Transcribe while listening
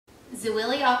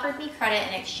Zulily offered me credit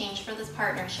in exchange for this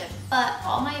partnership, but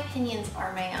all my opinions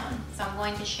are my own. So I'm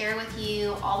going to share with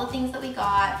you all the things that we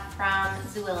got from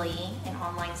Zulily, an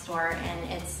online store,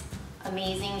 and it's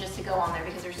amazing just to go on there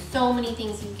because there's so many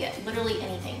things you get, literally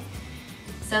anything.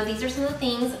 So these are some of the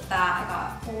things that I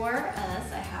got for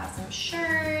us. I have some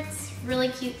shirts, really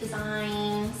cute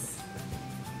designs,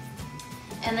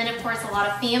 and then of course a lot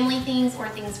of family things or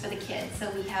things for the kids. So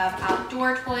we have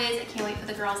outdoor toys. I can't wait for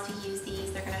the girls to use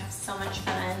these. They're gonna have so much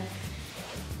fun.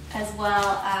 As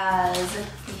well as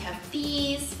we have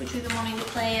these, which we've been wanting to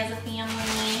play as a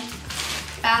family.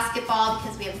 Basketball,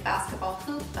 because we have a basketball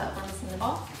hoop, but we're missing the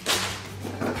ball.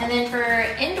 And then for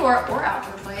indoor or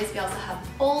outdoor toys, we also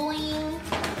have bowling.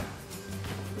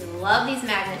 We love these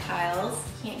magnet tiles.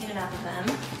 Can't get enough of them.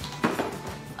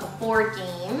 A board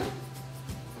game.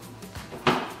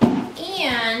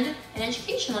 And an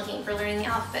educational game for learning the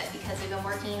alphabet because we've been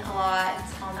working a lot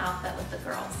on the alphabet with the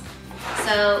girls.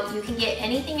 So you can get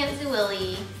anything at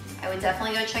Zulily. I would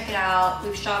definitely go check it out.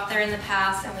 We've shopped there in the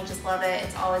past and we just love it.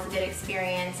 It's always a good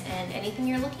experience, and anything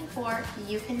you're looking for,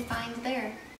 you can find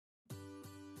there.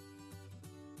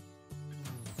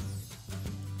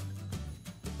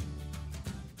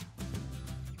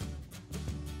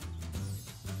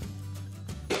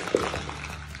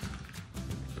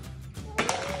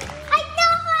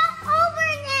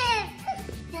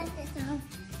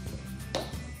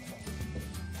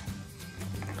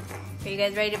 Are you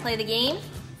guys ready to play the game?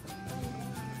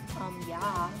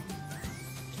 Yeah.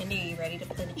 Kendi, are you ready to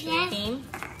play the chain game?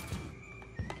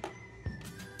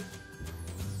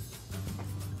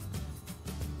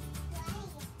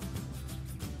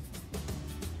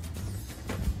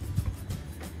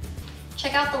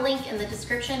 Check out the link in the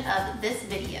description of this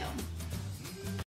video.